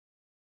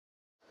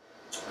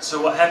So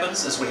what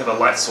happens is we have a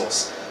light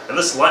source, and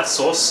this light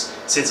source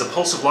sends a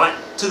pulse of light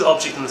to the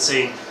object in the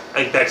scene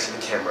and back to the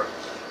camera.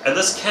 And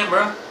this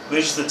camera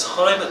measures the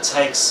time it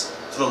takes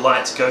for the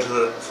light to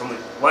go from the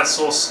light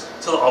source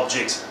to the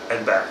object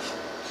and back.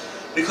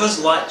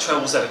 Because light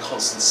travels at a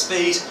constant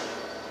speed,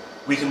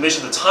 we can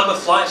measure the time of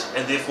flight,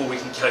 and therefore we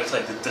can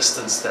calculate the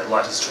distance that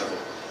light has travelled.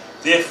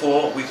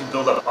 Therefore, we can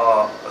build up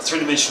a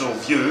three-dimensional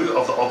view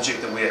of the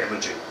object that we are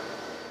imaging.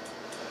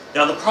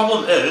 Now the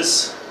problem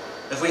is,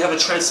 if we have a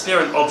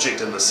transparent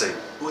object in the scene,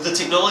 with the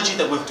technology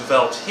that we've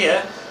developed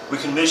here, we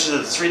can measure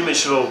the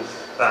three-dimensional,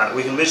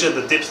 we can measure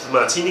the depth of the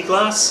martini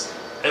glass,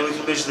 and we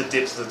can measure the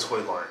depth of the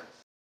toy line.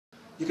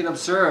 You can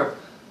observe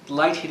the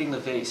light hitting the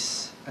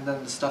vase, and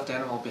then the stuffed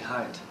animal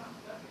behind.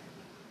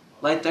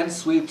 Light then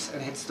sweeps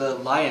and hits the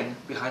lion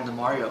behind the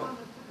Mario,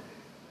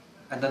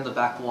 and then the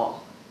back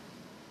wall.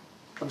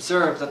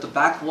 Observe that the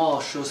back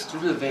wall shows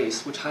through the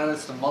vase, which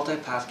highlights the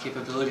multipath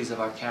capabilities of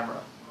our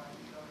camera.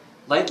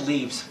 Light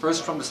leaves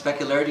first from the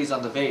specularities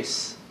on the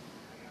vase,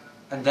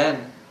 and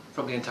then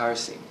from the entire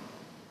scene.